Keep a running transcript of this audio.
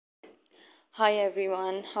Hi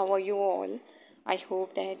everyone, how are you all? I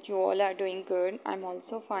hope that you all are doing good. I'm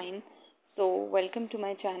also fine. So welcome to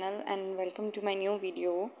my channel and welcome to my new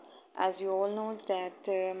video. As you all knows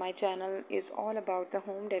that my channel is all about the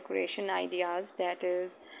home decoration ideas, that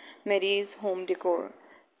is Mary's home decor.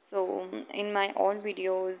 So in my all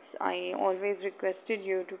videos I always requested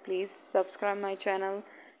you to please subscribe my channel,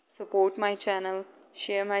 support my channel,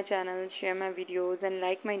 share my videos, and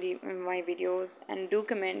like my videos, and do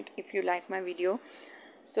comment if you like my video.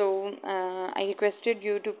 So I requested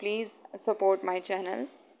you to please support my channel.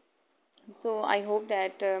 So I hope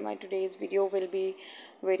that my today's video will be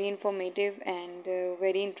very informative and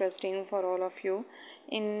very interesting for all of you.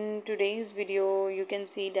 In today's video you can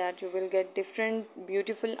see that you will get different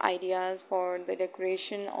beautiful ideas for the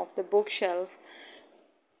decoration of the bookshelf,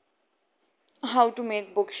 how to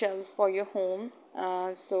make bookshelves for your home.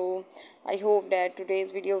 So I hope that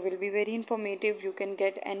today's video will be very informative. You can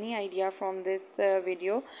get any idea from this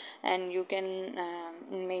video, and you can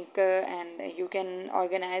make and you can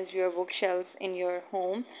organize your bookshelves in your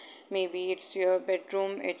home. Maybe it's your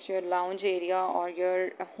bedroom, it's your lounge area, or your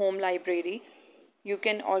home library. You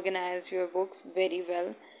can organize your books very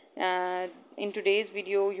well. uh, in today's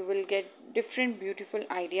video you will get different beautiful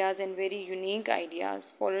ideas and very unique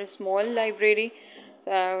ideas for a small library,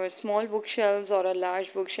 small bookshelves, or a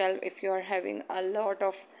large bookshelf. If you are having a lot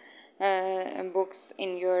of books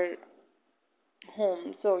in your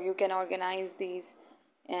home, so you can organize these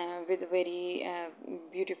with very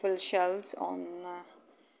beautiful shelves on.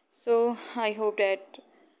 So I hope that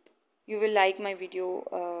you will like my video.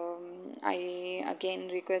 I again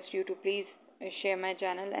request you to please share my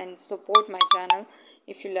channel and support my channel.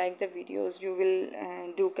 If you like the videos, you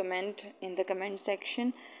will do comment in the comment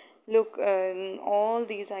section. Look, all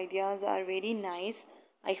these ideas are very nice.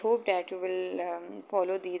 I hope that you will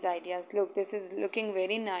follow these ideas. Look, this is looking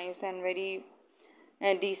very nice and very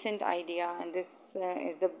decent idea, and this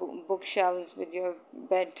is the bookshelves with your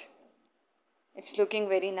bed. It's looking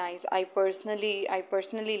very nice. I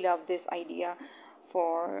personally love this idea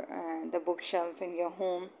for the bookshelves in your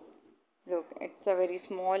home. Look, it's a very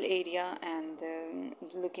small area and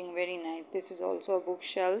it's looking very nice. This is also a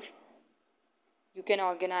bookshelf. You can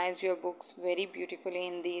organize your books very beautifully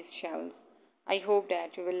in these shelves. I hope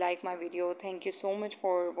that you will like my video. Thank you so much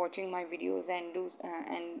for watching my videos and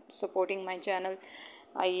and supporting my channel.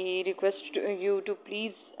 I request you to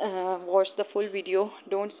please watch the full video.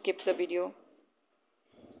 Don't skip the video.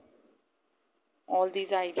 All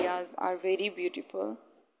these ideas are very beautiful.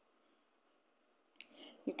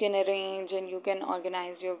 You can arrange and you can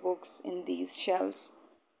organize your books in these shelves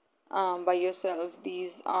by yourself.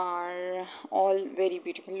 These are all very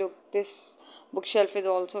beautiful. Look, this bookshelf is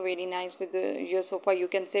also very nice with your sofa. You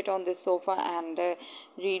can sit on this sofa and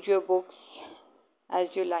read your books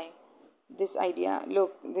as you like. This idea,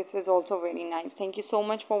 look, this is also very nice. Thank you so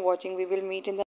much for watching. We will meet in the